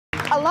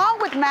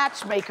Along with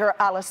Matchmaker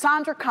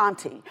Alessandra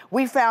Conti,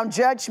 we found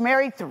Judge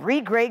Mary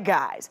 3 great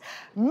guys.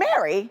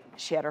 Mary,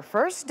 she had her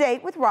first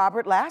date with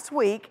Robert last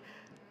week,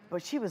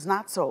 but she was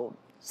not sold.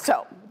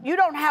 So, you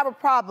don't have a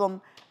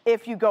problem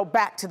if you go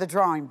back to the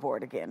drawing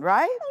board again,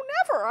 right? Oh,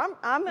 never.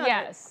 I'm in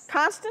a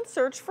constant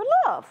search for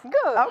love. Good.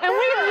 Okay. And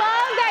we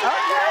love that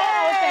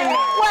you're open.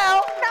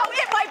 Well, now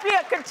it might be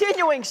a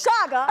continuing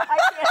saga.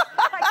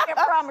 I can't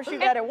promise you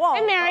that it won't.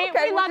 And Mary,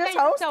 we love that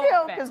you're so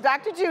open. Because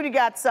Dr. Judy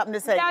got something to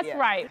say. That's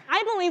right.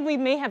 I believe we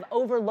may have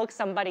overlooked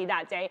somebody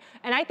that day,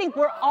 and I think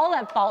we're all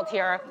at fault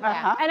here.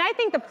 And I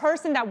think the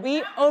person that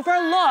we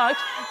overlooked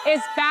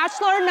is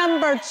Bachelor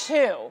number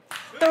 2.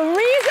 The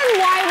reason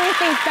why we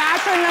think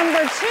Bachelor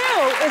number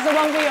 2 is the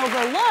one we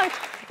overlooked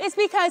is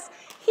because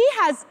he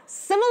has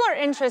similar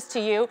interests to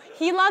you.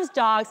 He loves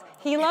dogs,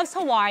 he loves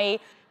Hawaii,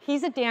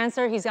 he's a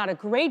dancer, he's got a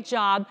great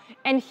job,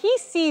 and he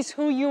sees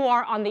who you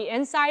are on the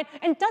inside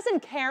and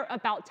doesn't care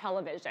about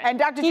television. And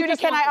Dr. Judy,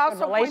 can I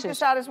also point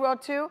this out as well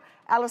too?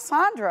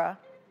 Alessandra,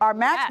 our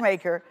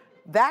matchmaker,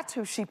 that's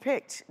who she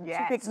picked. She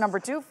picked number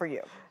 2 for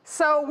you.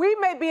 So we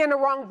may be in the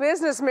wrong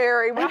business,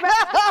 Mary. We better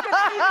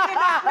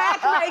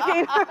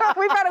matchmaking.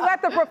 We better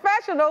let the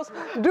professionals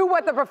do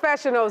what the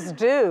professionionals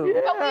do.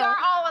 But we are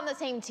all on the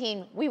same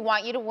team. We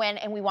want you to win,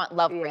 and we want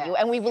love for you,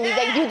 and we believe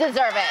that you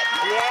deserve it.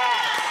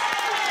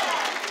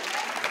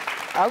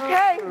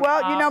 Okay,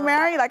 well, you know,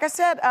 Mary, like I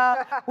said,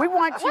 we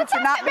want you to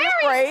not be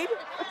afraid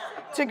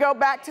to go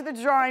back to the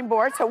drawing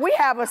board. So we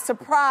have a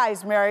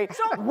surprise, Mary.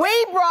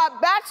 We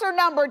brought Bachelor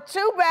number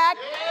 2 back.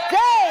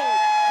 Dave,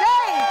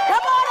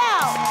 come on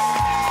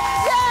out.